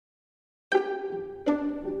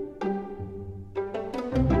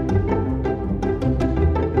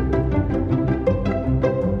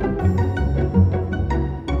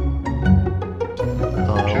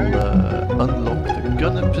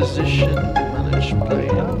Flash player.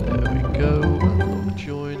 There we go.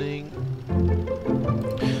 Joining.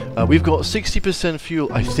 We've got 60% fuel.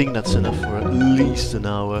 I think that's enough for at least an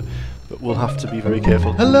hour, but we'll have to be very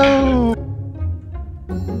careful. Hello!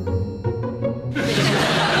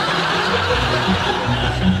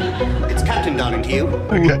 It's Captain Darling to you.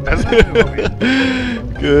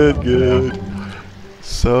 Good, good.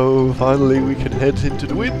 So finally we can head into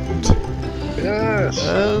the wind. Yes.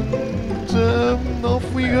 And off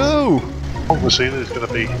we go. Obviously there's going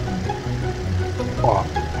to be... Oh,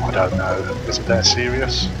 I don't know. Is it that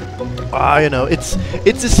serious? You know, it's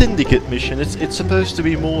a syndicate mission. It's supposed to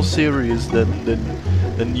be more serious than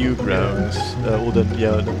Newgrounds, or than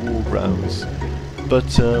the War Grounds.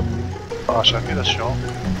 But I shall get a shot.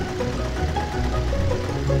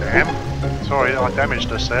 Damn. Sorry, I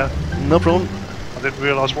damaged us there. no problem. I didn't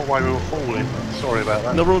realise what way we were falling. Sorry about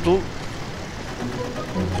that. No problem at all.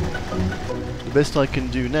 The best I can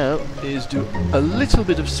do now is do a little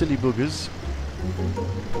bit of silly boogers.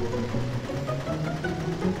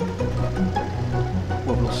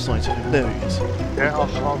 Well, we'll sight of him. There he is. Yeah,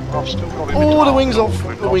 I've still got him. Oh, the wings off!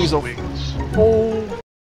 We've The lost wings the off! wings. Oh!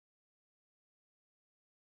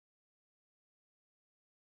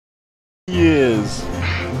 Yes.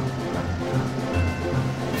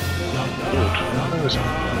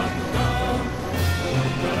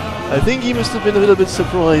 I think he must have been a little bit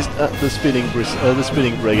surprised at the spinning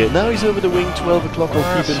brigade. Now he's over the wing. 12 o'clock.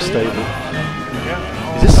 I'll keep him stable.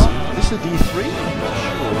 Yeah. Is this a D3? I'm not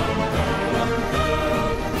sure.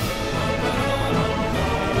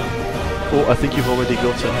 Oh, I think you've already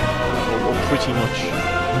got him, or pretty much.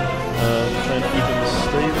 Try and keep him as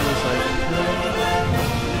stable as I can.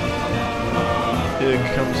 Here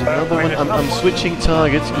comes another one. I'm switching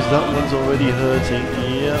targets because that one's already hurting.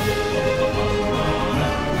 Yeah.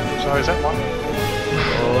 So is that one?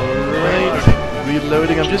 Alright.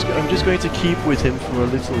 Reloading. I'm just going to keep with him for a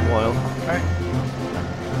little while. Okay.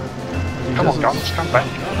 Come on, guns, come back.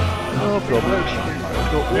 No problem.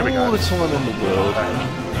 Here we go. All the time in the world.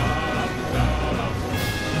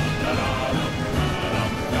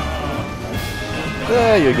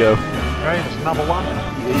 There you go. Okay, there's another one.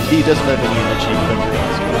 He doesn't have any energy.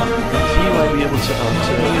 So he might be able to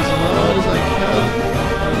answer as hard as I can.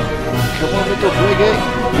 Come on, little brigade.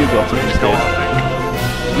 You got him instead.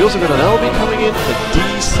 We also got an LB coming in, a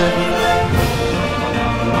D7.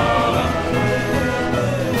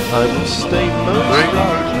 I will stay most.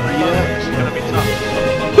 Yeah. It's going to be tough.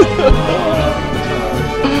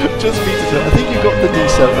 Just beat it. I think you got the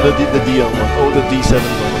D7, the D1. Oh, the D7's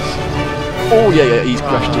on us. Oh yeah, he's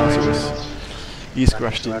crashed into us. He's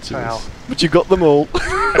crashed into us. But you got them all.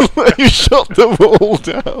 You shot them all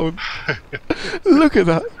down. Look at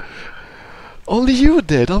that. Only you were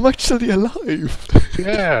dead. I'm actually alive.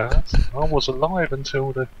 Yeah, I was alive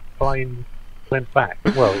until the plane went back.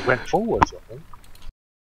 Well, it went forwards, I think.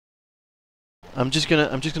 I'm just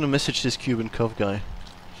gonna message this Cuban Cov guy.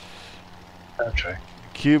 Okay.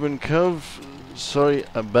 Cuban Cov, sorry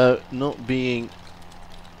about not being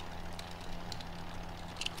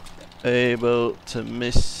able to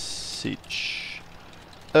message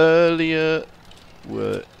earlier.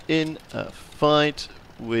 We're in a fight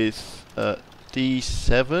with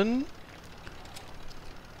D7.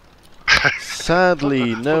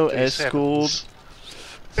 Sadly, no escort.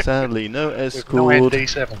 Sadly, no escort. With 9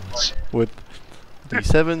 D7s. With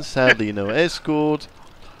D7, sadly, no escort.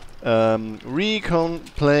 Recon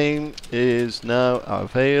plane is now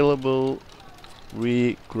available.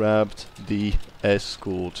 We grabbed the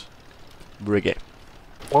escort brigade.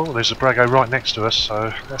 Well, there's a brigade right next to us,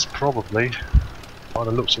 so that's probably, by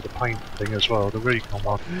the looks of the paint thing as well, the recon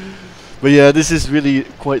one. But yeah, this is really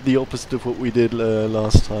quite the opposite of what we did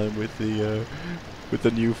last time with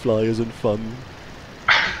the new flyers and fun.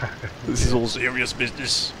 This is all serious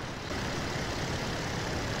business.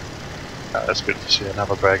 That's good to see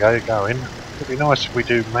another brigade going. It'd be nice if we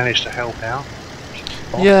do manage to help out.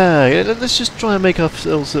 Yeah, let's just try and make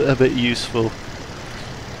ourselves a bit useful.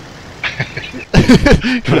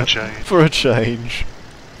 For a change. For a change.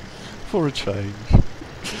 For a change.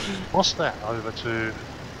 What's that over to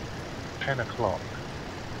 10 o'clock?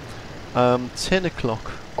 10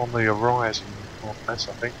 o'clock. On the horizon, northwest,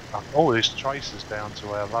 I think. Oh, there's traces down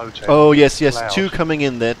to our low 10. Oh, yes, yes, cloud. 2 coming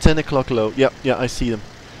in there. 10 o'clock low. Yep, yeah, I see them.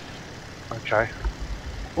 Okay.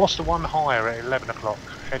 What's the one higher at 11 o'clock,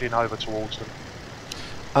 heading over towards them?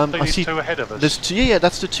 I see 2 ahead of us. There's 2, yeah,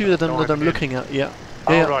 that's the 2 that I'm looking at, yeah.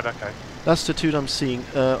 Oh, Yeah, right, okay. that's the 2 that I'm seeing.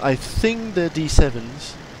 I think they're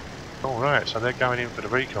D7s. Alright, so they're going in for the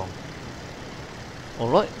recon.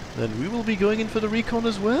 Alright, then we will be going in for the recon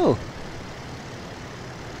as well.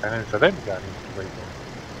 And then for them going in for the recon.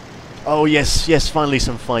 Oh yes, yes, finally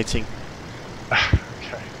some fighting.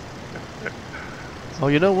 Okay. Oh,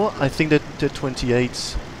 you know what? I think that they're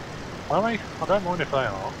 28s. Are they? I don't mind if they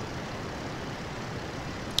are.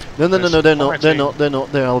 No, no, no, There's no, they're not. fighting. They're not. They're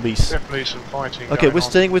not. They're Albies. Definitely some fighting. Okay, going we're on.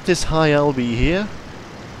 staying with this high Albie here.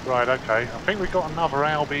 Right, okay. I think we've got another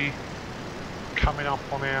Albie coming up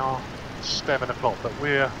on our 7 o'clock, but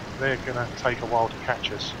they're going to take a while to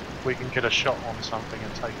catch us. We can get a shot on something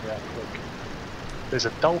and take it out quick. There's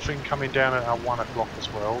a dolphin coming down at our 1 o'clock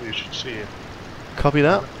as well. You should see him. Copy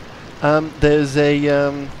that. There's a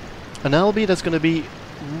an Albie that's going to be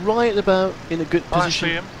right about in a good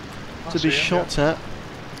position to be shot at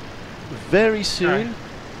very soon. Okay.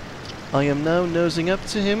 I am now nosing up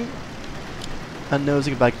to him and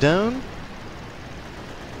nosing back down.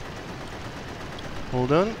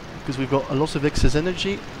 Hold on, because we've got a lot of excess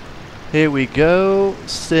energy. Here we go,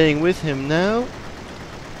 staying with him now.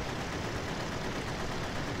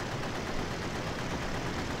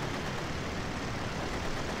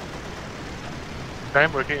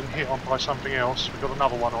 Then we're getting hit on by something else. We've got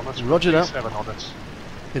another one on us. Roger that. D7 on us.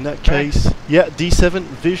 In that case, yeah, D7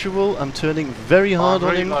 visual. I'm turning very hard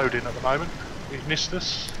on him. Reloading at the moment. He's missed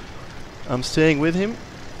us. I'm staying with him.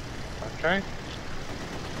 Okay.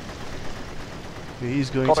 He's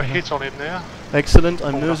going Got to a hit on him now. Excellent.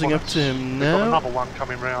 I'm Hold nosing on up to him We've got now. another one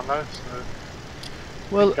coming round though. So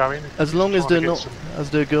Well, going. as long as Trying they're to get not, as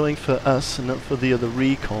they're going for us and not for the other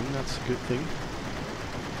recon, that's a good thing.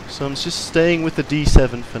 So I'm just staying with the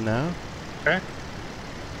D7 for now. Okay.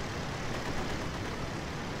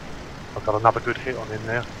 I've got another good hit on him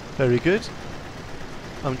there. Very good.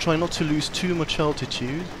 I'm trying not to lose too much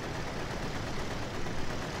altitude.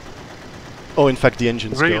 Oh, in fact, the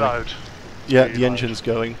engine's going. Reload. Yeah, Reload. the engine's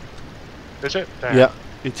going. Is it? Damn. Yeah,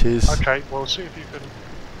 it is. Okay, well, see if you can.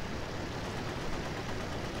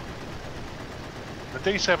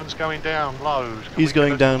 The D7's going down low. He's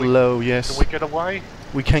going down low, yes. Can we get away?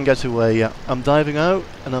 We can get away, yeah. I'm diving out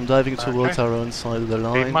and I'm diving towards Okay. our own side of the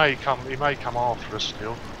line. He may come after us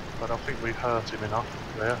still, but I think we've hurt him enough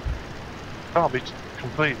there. Can't be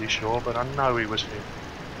completely sure, but I know he was hit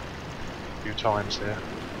a few times there.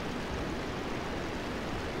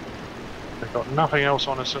 They've got nothing else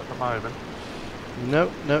on us at the moment.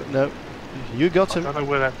 No, no, no. You got I him. don't know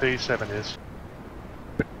where that D7 is.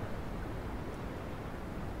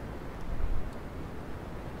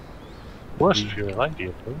 Worse if you're a lady,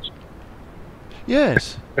 of course.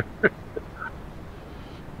 Yes.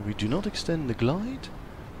 We do not extend the glide.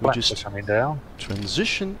 We Flaps just are coming down.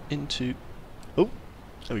 transition into... Oh,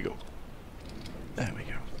 there we go. There we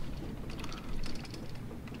go.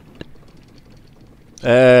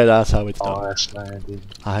 That's how it's done. Nice landing.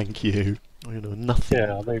 Thank you. You know, nothing.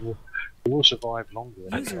 Yeah, they will survive longer.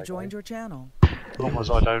 User joined your channel. As long as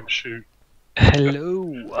I don't shoot.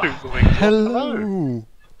 Hello. Shoot the wings off. Hello.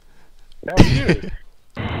 How are you?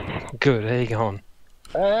 Good, how you going?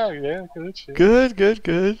 Oh, yeah, good. Yeah. Good, good,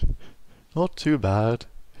 good. Not too bad.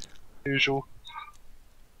 Usual.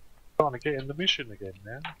 Trying to get in the mission again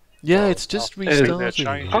now. Yeah, Well, it's just I've seen their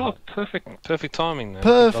restarting. change. Oh, perfect timing then.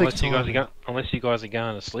 Perfect Unless you guys are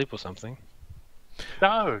going to sleep or something.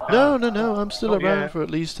 No, No, no, no. I'm still Not around yet. for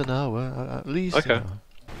at least an hour. At least Okay. an hour.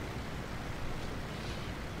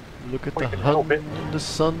 Look at We the can hun help it. and the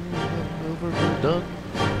sun over and done.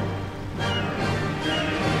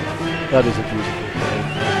 That is a beautiful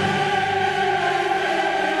plane.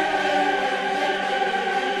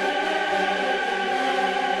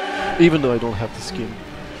 Even though I don't have the skin,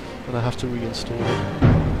 but I have to reinstall it.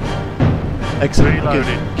 Excellent. Reloading.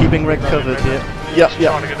 Okay. Keeping Rec covered here. Yeah, Just yeah.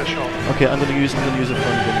 trying to get a shot. Okay, I'm gonna use a fun gun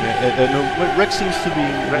here. No, Rex seems to be.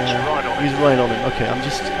 Rec's right on he's it. right on it. Okay, I'm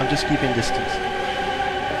just keeping distance.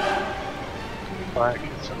 Right,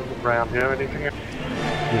 let's have a look round here. Anything else?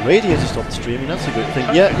 Your radiator stopped streaming. That's a good thing.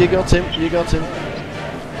 Yeah, you got him. You got him.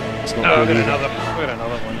 It's not Oh, good we either. got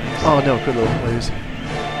another one. Yes. Oh no, good lord, where is he?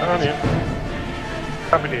 Down here.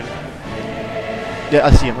 Coming in. Yeah,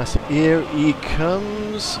 I see him. I see him. Here he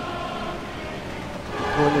comes.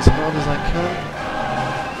 Going as hard as I can.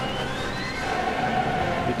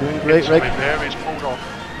 You're doing great, He's Reg. in there. He's pulled off.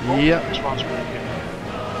 Oh, Yeah. This one's working.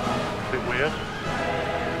 Bit weird.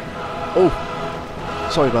 Oh.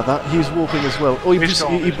 Sorry about that. He's warping as well. Oh, he He's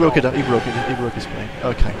broke it gone. up. He broke it. He broke his plane.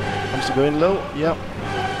 Okay. I'm still going low. Yep.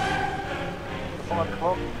 5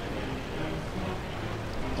 o'clock.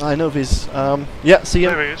 I know this. Yeah, see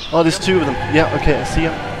him. There he is. Oh, there's Yep. two of them. Yeah, okay, I see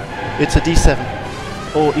him. It's a D7.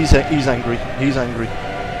 Oh, he's angry. He's angry.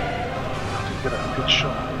 Get a good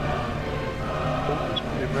shot. Oh, he's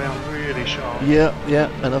moving around really sharp. Yeah, yeah,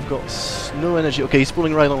 and I've got no energy. Okay, he's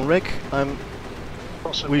pulling right on Reg. Got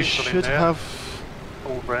some We missile in should there. have. Oh,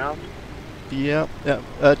 pulled round. Yeah,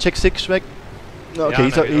 yeah. Check 6, Reg. No, okay,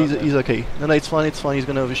 Yeah, he's okay. No, it's fine, he's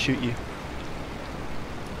gonna overshoot you.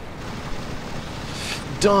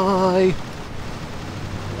 Die!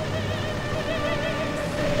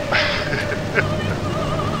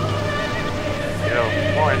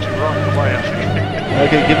 Yeah, why did you run away, I think?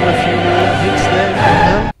 Okay, give him a few more hits there if you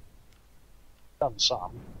can. Done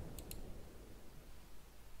some.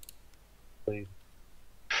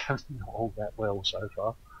 Not all that well so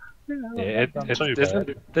far. Yeah, Not too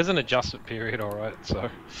bad. there's an adjustment period, alright, so...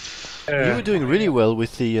 You were doing really well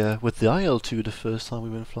with the IL-2 the first time we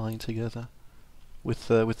went flying together. With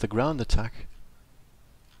the ground attack.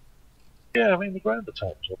 Yeah, I mean the ground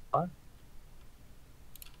attack was fine.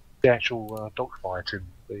 The actual dogfight in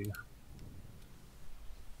the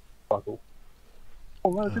struggle.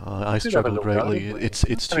 I struggle greatly. It's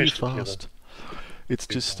too Managed to kill fast. It's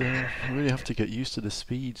just you really have to get used to the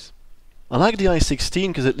speeds. I like the I-16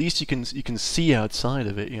 because at least you can see outside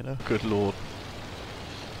of it. You know. Good lord.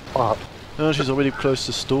 What? Oh, she's already close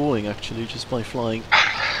to stalling actually, just by flying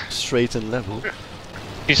straight and level.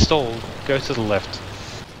 If you stall, go to the left.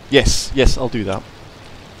 Yes, yes, I'll do that.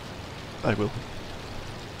 I will.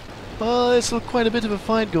 Well, there's still quite a bit of a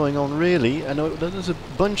fight going on, really. I know there's a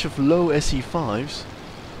bunch of low SE5s.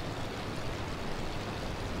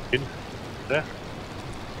 In there?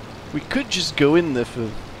 We could just go in there for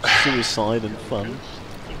suicide and fun.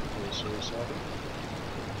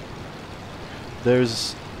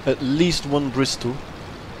 There's at least one Bristol.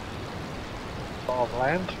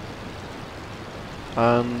 Farmland.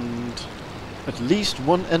 And at least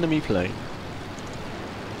one enemy plane.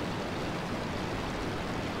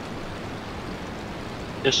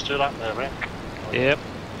 You're still up there, Rick? Yep.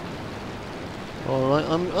 Alright,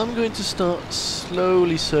 I'm going to start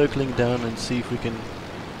slowly circling down and see if we can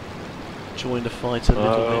join the fight a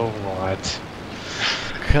little bit. Alright.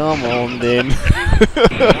 Come on then.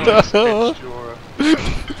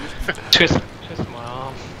 Twist my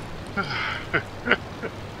arm.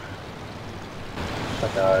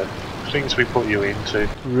 I know. Things we put you into.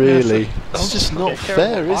 Really? Yes, It's just not I'm a fair,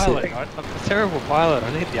 terrible is pilot. it? I'm a terrible pilot.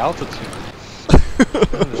 I need the altitude.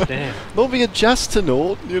 I understand. Not being a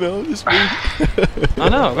Jastanaut, you know, just me. I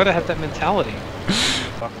know, I've got to have that mentality.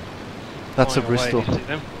 That's a Flying away, Bristol. do you see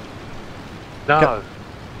them? No.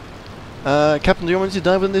 Captain, do you want me to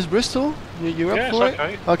dive in this Bristol? You're up Yeah, for it's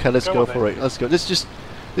okay. it? Okay, let's Go go on for then. it. Let's go. This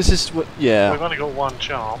is what, yeah. We've only got one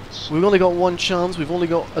chance. We've only got one chance. We've only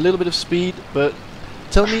got a little bit of speed, but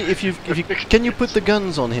tell me if you can you put the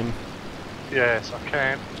guns on him? Yes, I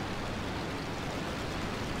can.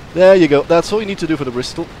 There you go. That's all you need to do for the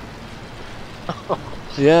Bristol.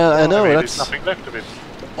 Yeah, I know. mean, That's. there's nothing left of him.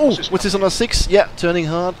 Oh, what's this on our 6? Yeah, turning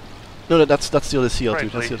hard. No, that's the other CL2.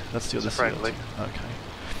 Friendly. That's the other It's CL2. friendly. Okay.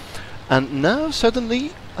 And now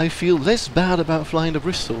suddenly I feel less bad about flying the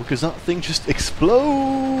Bristol because that thing just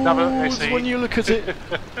explodes SE. when you look at it.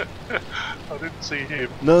 I didn't see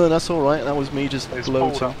him. No, that's all right. That was me just It's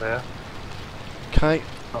pulled gloating. up there. Okay.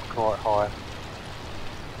 Not quite high.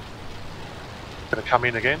 Gonna come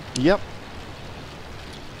in again. Yep.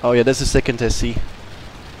 Oh yeah, there's the second SC.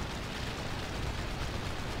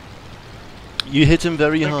 You hit him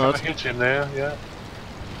very hard. Hit him there, yeah.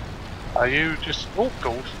 Are you just... Oh,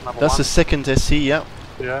 gold, number That's one. the second SC, yeah.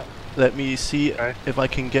 Yeah, Let me see okay. if I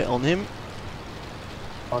can get on him.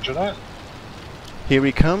 Roger that. Here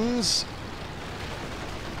he comes.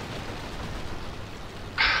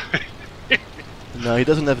 No, he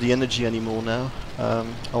doesn't have the energy anymore now.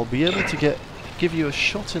 I'll be able to give you a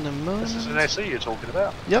shot in a moment. This is an SE you're talking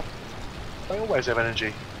about. Yep. They always have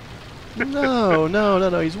energy.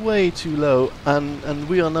 No, he's way too low. And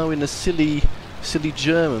we are now in a silly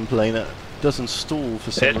German plane that doesn't stall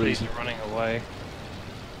for some Deadly's reason. running away.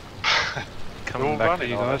 They're Coming all back for running,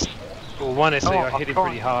 you are guys. they? Well, one SE, Oh, I hit him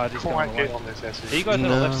pretty hard. He's Can't going get away. on this SE. Are you guys in the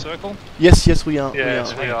No. left circle? Yes, we are.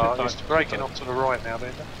 Yes, We are. we are. Good It's touch, breaking good off to the right now,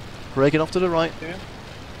 then. Breaking off to the right. Yeah.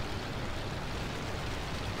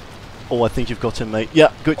 Oh, I think you've got him, mate.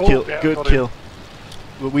 Yeah, good Oh, kill. yeah, Good got kill.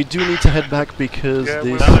 But we do need to head back because Yeah,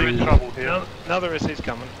 this we're in is trouble here. Another SE's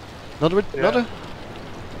coming. another. Yeah. Another.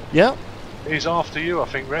 Yeah. He's after you, I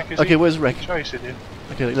think, Rek. Is Okay, he? where's Rek? He's chasing you.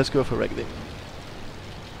 Okay, let's go for Rek then.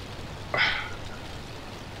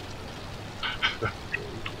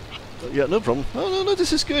 Yeah, no problem. Oh no,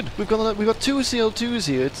 this is good. We've got two CL2s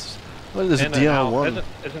here. It's well, there's And a DR1.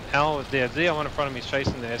 Isn't Al there? DR1 in front of me is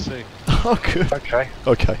chasing the SE. Oh, good. Okay.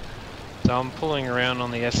 Okay. So I'm pulling around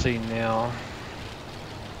on the SE now.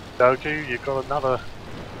 Doku, you've got another.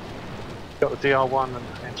 Got the DR1 and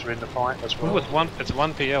enter in the fight as well. Oh, it's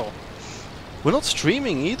one PL. We're not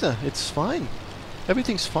streaming either. It's fine.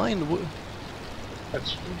 Everything's fine.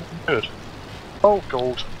 That's good. Oh,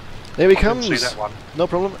 gold. There he I didn't comes. see that one. No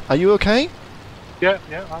problem. Are you okay? Yeah,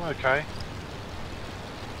 I'm okay.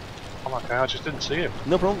 I'm okay, I just didn't see him.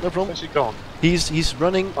 No problem, no problem. Where's he gone? He's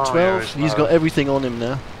running Oh, 12. yeah, He's got everything on him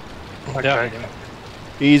now. Okay.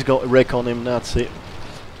 He's got wreck on him, that's it.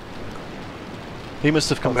 He must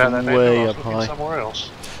have come from way up high. Somewhere else.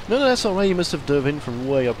 No, that's alright, he must have dove in from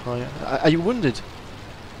way up high. Are you wounded?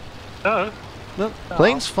 No. No,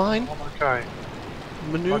 plane's fine. I'm okay.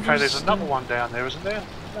 Maneuvers. Okay, there's another one down there, isn't there?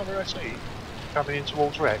 Another SE coming in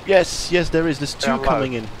towards wreck. Yes, there is. There's two Down low.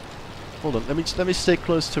 coming in. Hold on, let me stay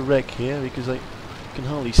close to wreck here because I can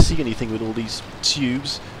hardly see anything with all these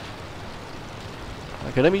tubes.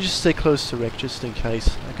 Okay, let me just stay close to wreck just in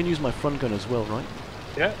case. I can use my front gun as well, right?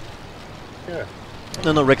 Yeah. Yeah.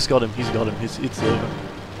 No, Rex got him. He's got him. It's over.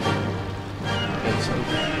 It's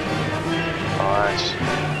over. Nice.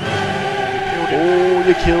 Oh,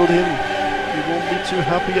 you killed him. You won't be too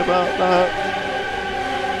happy about that.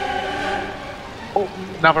 Oh,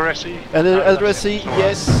 another SE. Another SE.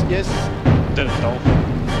 Yes. Did a dolphin.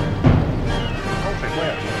 Dolphin,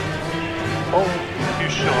 where? Oh, you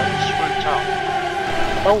shot. You swooped up.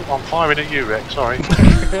 Oh, I'm firing at you, Rex. Sorry.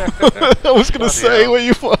 I was going to say, hell. where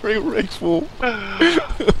you firing Rex for?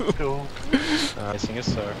 Cool. I think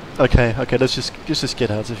it's so. Okay, let's just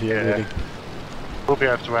get out of here, Yeah. really. We'll be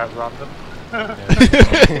able to outrun them.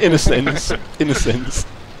 In a sense. In a sense.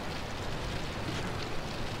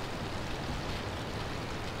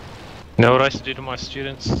 You know what I used to do to my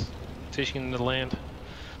students teaching them to land?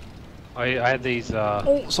 I had these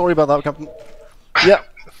Oh, sorry about that, Captain. Yeah.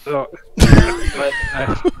 I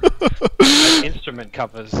had instrument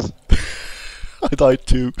covers. I died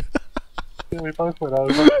too. Yeah, we both went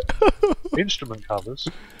over. Instrument covers.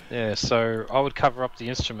 Yeah, so I would cover up the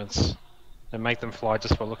instruments and make them fly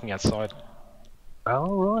just by looking outside.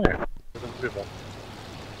 Oh, right. River.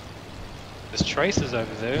 There's traces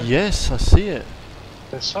over there. Yes, I see it.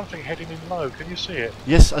 There's something heading in low. Can you see it?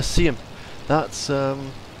 Yes, I see him. That's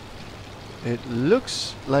it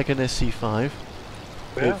looks like an SE5.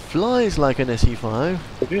 Yeah. It flies like an SE5.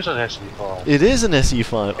 It is an SE5. It is an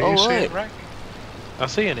SE5. Can you see Alright. it, Rack? I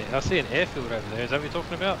see an airfield over there. Is that what you're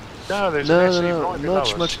talking about? No, there's an SE No, right below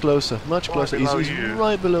us. much closer. Much Right closer. below He's you.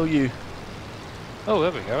 right below you. Oh,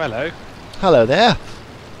 there we go. Hello. Hello there.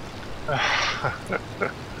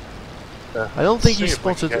 Yeah. I don't think See he if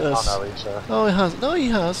we can spotted get- us. Oh, no, he's, Oh, he has. No, he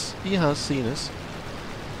has. He has seen us.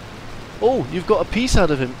 Oh, you've got a piece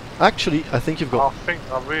out of him. Actually, I think you've I got. think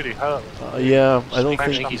I really hurt him. Yeah, I don't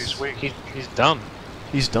Smashed think up he's, his wing. he's done.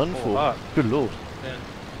 he's done Oh, for. wow. Good lord. Yeah.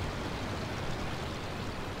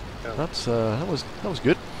 That's that was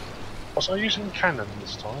good. Was I using cannon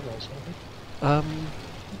this time or something?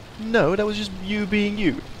 No, that was just you being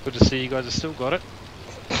you. Good to see you guys have still got it.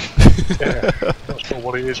 Yeah. Not sure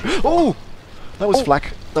what it is. Oh, that was Oh.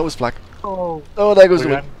 flak. That was flak. Oh, Oh, there goes the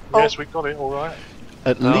wind. yes, we got it all right.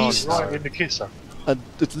 At Oh, least, Right in the kisser.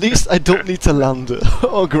 at least I don't need to land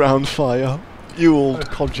or ground fire. You old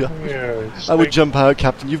codger. Yeah, I would jump out,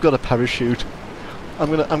 Captain. You've got a parachute.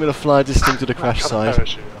 I'm gonna fly this thing to the crash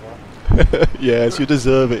site. Yes, you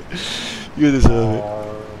deserve it. You deserve it.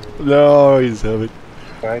 No, you deserve it.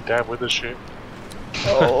 Going down with the ship.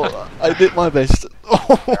 Oh, I did my best.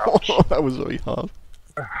 Oh, Ouch. that was very hard.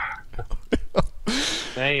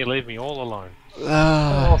 Now you leave me all alone.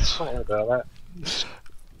 Ah. Oh, sorry about that.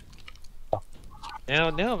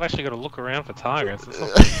 Now I've actually got to look around for targets. It's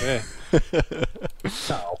not fair.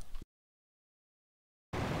 No.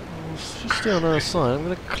 Just stay on our side. I'm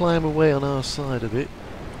gonna climb away on our side a bit.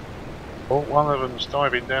 Well, one of them's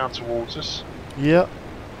diving down towards us. Yeah.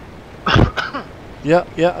 Yeah,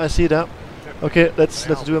 I see that. Okay, let's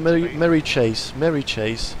do a merry chase. Merry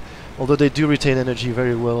chase. Although they do retain energy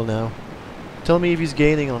very well now. Tell me if he's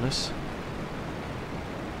gaining on us.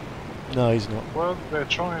 No, he's not. Well, they're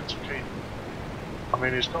trying to keep... I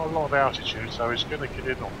mean, he's got a lot of altitude, so he's going to get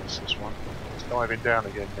in on this one. He's diving down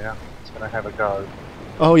again now. He's going to have a go.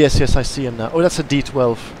 Oh yes, I see him now. Oh, that's a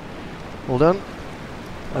D12. Hold on.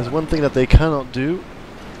 There's one thing that they cannot do.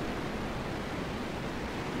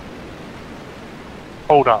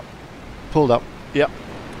 Hold up. Pulled up. Yep.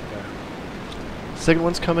 Yeah. Second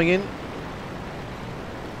one's coming in.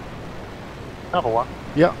 Another one.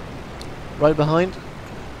 Yeah. Right behind.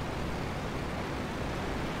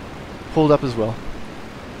 Pulled up as well.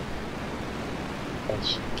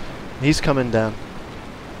 That's He's coming down.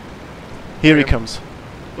 Here he Him. comes.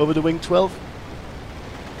 Over the wing 12.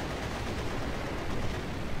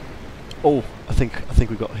 Oh, I think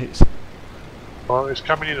we got hit. Well, it's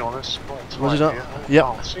coming in on us. Quite Roger tight that. here. Yep.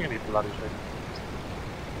 I can't see any bloody thing.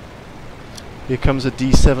 Here comes a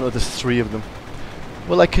D7. Oh, there's 3 of them.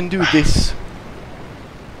 Well, I can do this.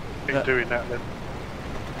 Keep doing that then.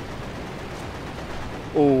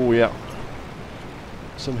 Oh yeah.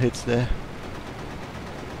 Some hits there.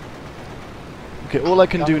 Okay, all I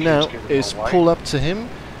can do now is pull up to him.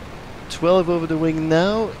 12 over the wing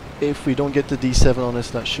now. If we don't get the D7 on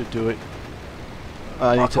us, that should do it.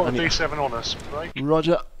 I've got a D7 on us. Break.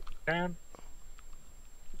 Roger. I'm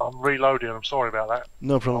reloading. I'm sorry about that.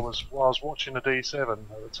 No problem. I was watching the D7 at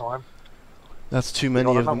the time. That's too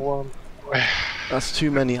many of them. One. That's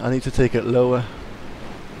too many. I need to take it lower.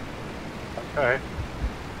 Okay.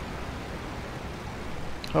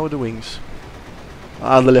 How are the wings?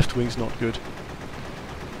 Ah, the left wing's not good.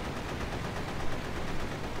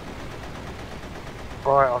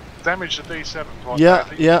 Right, I've damaged the D7 quite Yeah,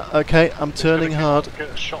 badly. yeah, okay, I'm turning hard. Get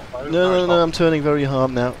a shot, though. No, I'm turning very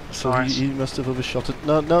hard now. So Nice. he must have overshot it.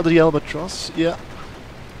 Now the albatross, yeah.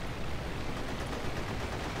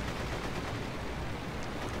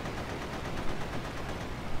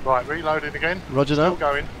 Right, reloading again. Roger Still now.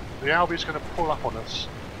 going. The Albie's going to pull up on us.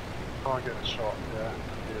 Try and get a shot, yeah.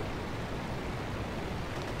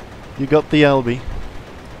 You got the Albie.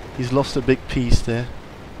 He's lost a big piece there.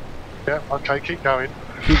 Yeah, okay, keep going.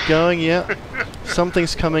 Keep going, yeah.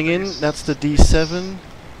 Something's coming in. That's the D7.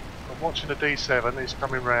 I'm watching the D7, he's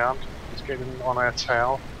coming round. He's getting on our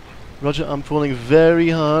tail. Roger, I'm pulling very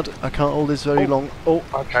hard. I can't hold this very long. Oh,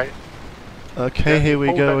 Okay. okay, Yeah, here we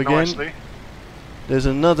pulled go that again. nicely. There's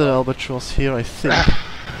another albatross here, I think.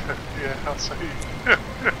 Yeah, I see.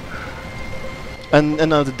 and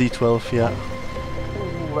now the D12, yeah.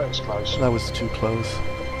 Ooh, that was close. That was too close.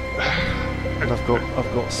 And I've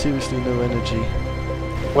got seriously no energy.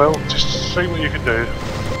 Well, just see what you can do.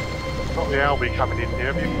 Got the Albie coming in here.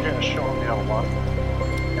 If you can get a shot on the other one.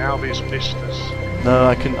 The Albie's missed us. No,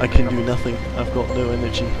 I can do nothing. I've got no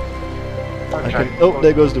energy. Okay. Oh,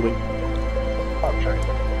 there goes the wing. Okay.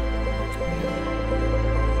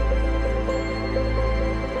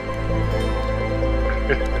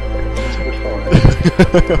 It's good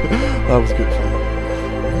fun. That was good fun.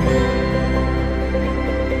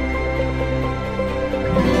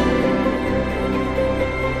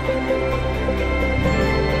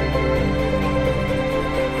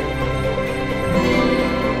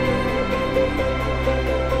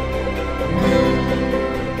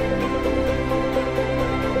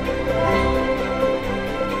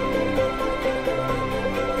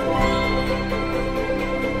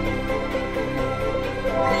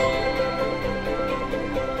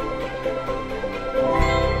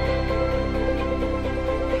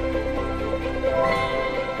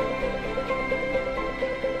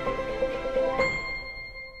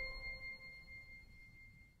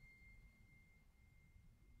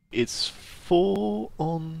 It's 4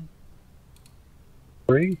 on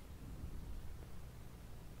 3?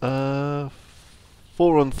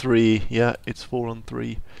 4 on 3. Yeah, it's 4 on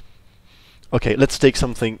 3. Okay, let's take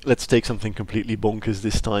something completely bonkers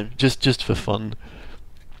this time, just for fun.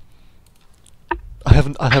 I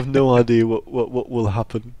have no idea what will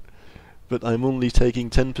happen, but I'm only taking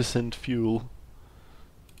 10% fuel.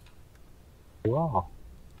 You are.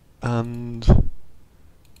 And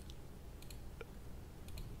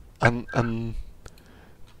I'm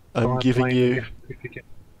giving you If you get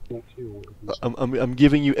more fuel, I'm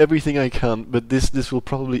giving you everything I can, but this will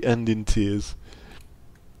probably end in tears.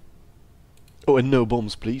 Oh, and no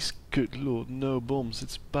bombs, please. Good lord, no bombs.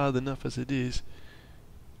 It's bad enough as it is.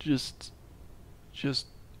 Just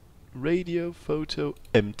radio, photo,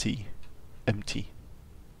 empty.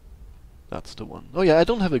 That's the one. Oh yeah, I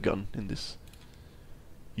don't have a gun in this.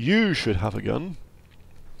 You should have a gun.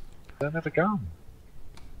 don't have a gun.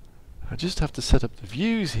 I just have to set up the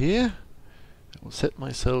views here. I will set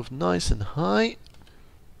myself nice and high.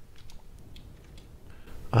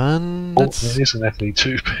 And Oh, let's there is an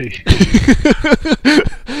FE2P.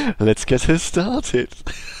 let's get her started.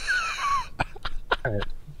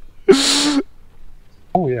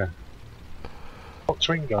 Oh yeah. Got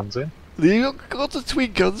twin guns in. You got the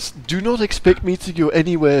twin guns. Do not expect me to go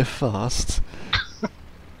anywhere fast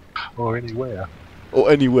Or anywhere.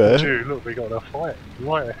 or anywhere. Dude, look, we got a fight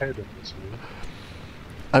right ahead of us here.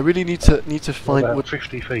 I really need to find About what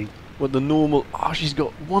 50 feet. the normal. Oh, she's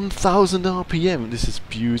got 1,000 RPM. This is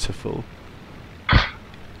beautiful.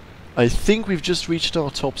 I think we've just reached our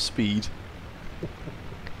top speed.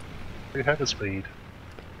 We had a speed.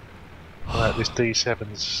 Right, this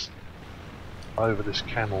D7's over this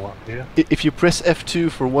camel up here. If you press F2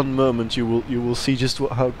 for one moment, you will see just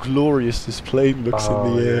how glorious this plane looks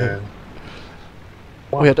in the air. Yeah.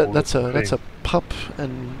 Oh yeah, Wonderful that's looking a pup,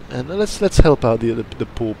 and let's help out the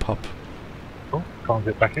poor pup. thing. Oh, can't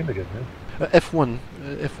get back in again then.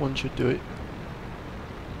 F1 should do it.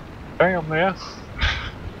 Okay, I'm there.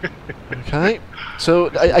 Okay, so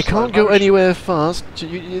I can't go anywhere fast.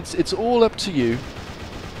 It's all up to you.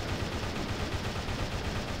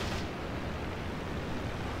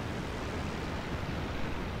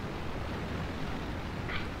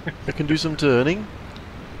 I can do some turning.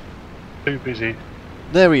 Too busy.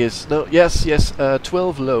 There he is. No, yes,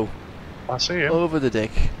 12 low. I see him. Over the deck.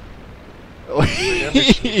 Oh, Yeah,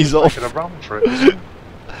 he's off. Making a run for it. Isn't he?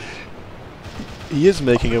 He is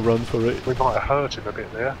making a run for it. We might have hurt him a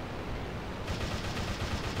bit there.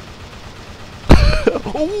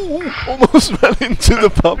 Oh, almost ran into the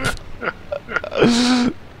pump.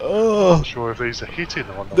 I'm Oh, not sure if these are hitting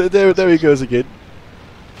or not. there he goes again.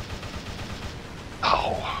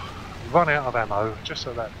 Oh, run out of ammo just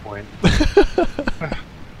at that point.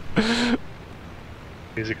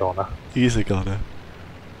 He's a goner. He's a goner.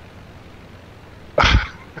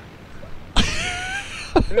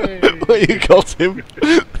 Well, you got him.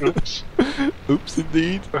 Oops. Oops,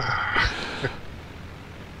 indeed.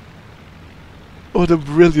 What a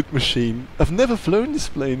brilliant machine. I've never flown this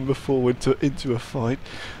plane before into a fight.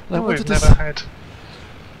 And I No, wanted we've to never had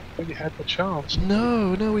really had the chance.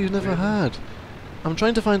 No, we've never had. I'm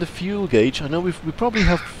trying to find a fuel gauge. I know we probably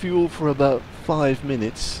have fuel for about 5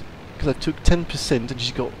 minutes because I took 10% and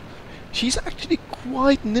she's actually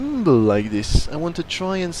quite nimble like this. I want to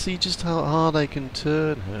try and see just how hard I can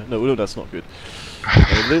turn her. No, that's not good.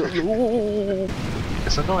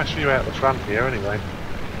 It's a nice view out the front here anyway.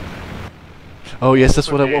 Oh yes,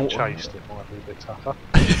 that's what I want. Chased, it might be a bit tougher.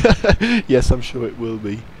 Yes, I'm sure it will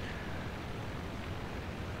be.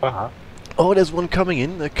 Oh, there's one coming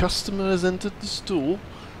in. A customer has entered the store.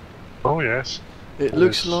 Oh yes. It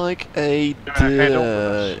looks like a...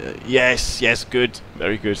 yes, good.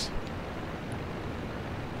 Very good.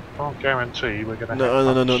 Can't guarantee we're going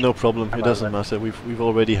to No problem. It doesn't matter. We've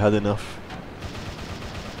already had enough.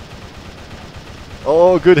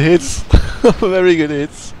 Oh, good hits. Very good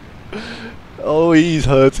hits. Oh, he's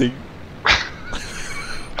hurting.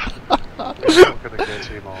 We're not going to get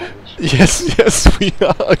him, are we? Yes, we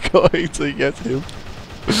are going to get him.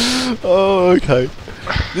 Oh, okay.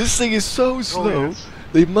 This thing is so slow. Yes.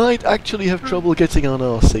 They might actually have trouble getting on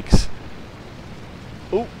R6.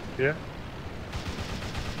 Oh. Yeah.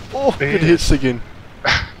 Oh, good hits again.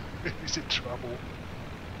 He's in trouble.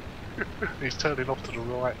 He's turning off to the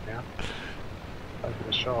right now. Over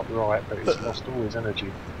the sharp right, but he's lost all his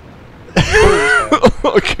energy.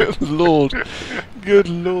 Oh, good lord. Good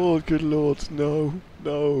lord. No.